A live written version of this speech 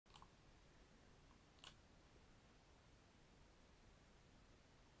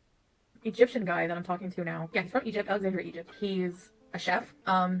Egyptian guy that I'm talking to now. Yeah, he's from Egypt, Alexandria, Egypt. He's a chef.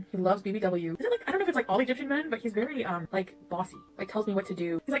 He loves BBW. Is it like, I don't know if it's like all Egyptian men, but he's very like bossy. Like tells me what to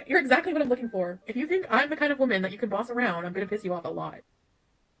do. He's like, you're exactly what I'm looking for. If you think I'm the kind of woman that you can boss around, I'm gonna piss you off a lot.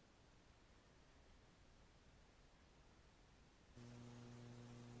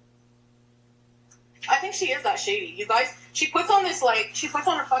 I think she is that shady. You guys, she puts on this, like, she puts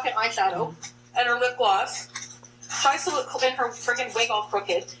on her fucking eyeshadow and her lip gloss, tries to look, and her freaking wig all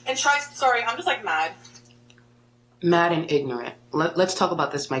crooked, and tries, sorry, I'm just like mad. Mad and ignorant. Let's talk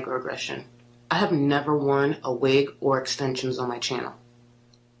about this microaggression. I have never worn a wig or extensions on my channel.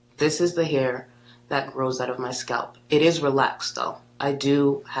 This is the hair that grows out of my scalp. It is relaxed though. I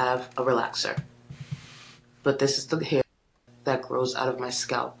do have a relaxer. But this is the hair that grows out of my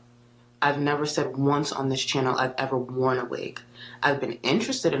scalp. I've never said once on this channel I've ever worn a wig. I've been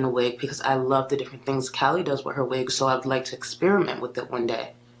interested in a wig because I love the different things Callie does with her wig, so I'd like to experiment with it one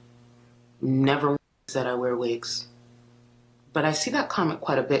day. Never said I wear wigs. But I see that comment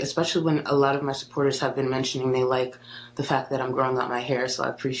quite a bit, especially when a lot of my supporters have been mentioning they like the fact that I'm growing out my hair, so I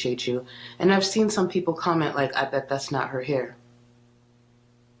appreciate you. And I've seen some people comment like, I bet that's not her hair.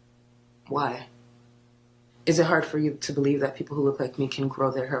 Why? Is it hard for you to believe that people who look like me can grow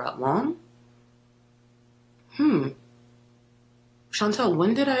their hair out long? Chantel,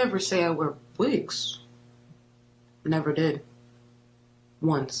 when did I ever say I wear wigs? Never did.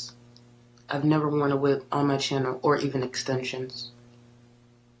 Once. I've never worn a wig on my channel or even extensions.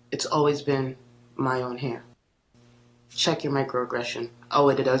 It's always been my own hair. Check your microaggression. Oh,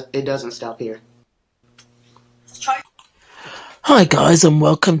 it doesn't stop here. Hi guys, and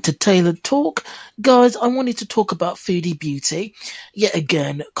welcome to Tailored Talk. Guys, I wanted to talk about Foodie Beauty. Yet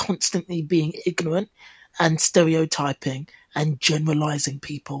again, constantly being ignorant and stereotyping and generalizing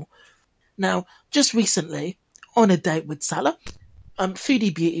people. Now, just recently, on a date with Salah,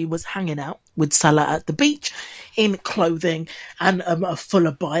 Foodie Beauty was hanging out with Salah at the beach in clothing and a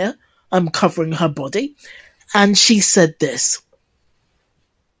full abaya, covering her body. And she said this.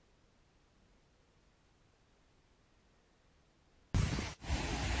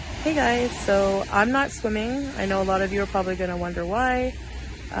 Hey guys, so I'm not swimming. I know a lot of you are probably going to wonder why.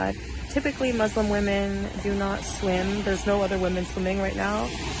 Typically Muslim women do not swim. There's no other women swimming right now,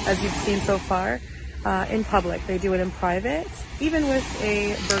 as you've seen so far, in public. They do it in private, even with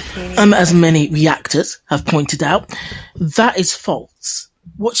a burkini. As many reactors have pointed out, that is false.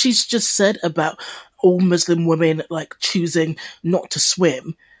 What she's just said about all Muslim women like choosing not to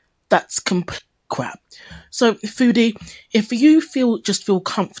swim, that's complete crap. So, Foodie, if you feel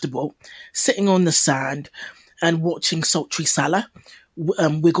comfortable sitting on the sand and watching sultry Salah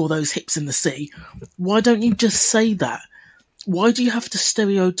wiggle those hips in the sea, why don't you just say that? Why do you have to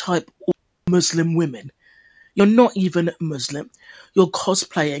stereotype all Muslim women? You're not even Muslim. You're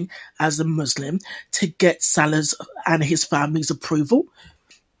cosplaying as a Muslim to get Salah's and his family's approval.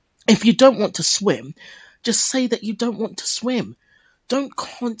 If you don't want to swim, just say that you don't want to swim. Don't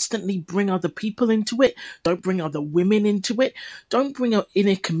constantly bring other people into it. Don't bring other women into it. Don't bring in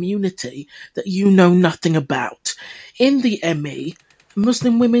a community that you know nothing about. In the ME,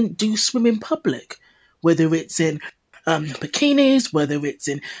 Muslim women do swim in public, whether it's in bikinis, whether it's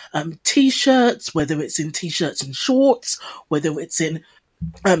in t-shirts, whether it's in t-shirts and shorts, whether it's in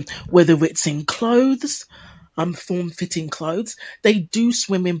clothes, form-fitting clothes. They do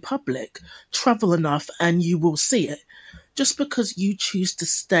swim in public. Travel enough and you will see it. Just because you choose to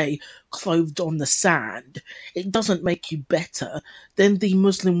stay clothed on the sand, it doesn't make you better than the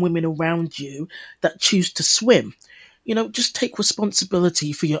Muslim women around you that choose to swim. You know, just take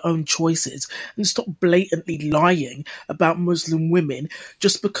responsibility for your own choices and stop blatantly lying about Muslim women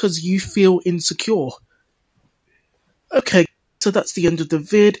just because you feel insecure. Okay, so that's the end of the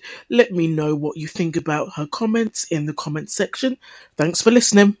vid. Let me know what you think about her comments in the comment section. Thanks for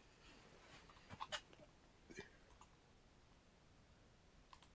listening.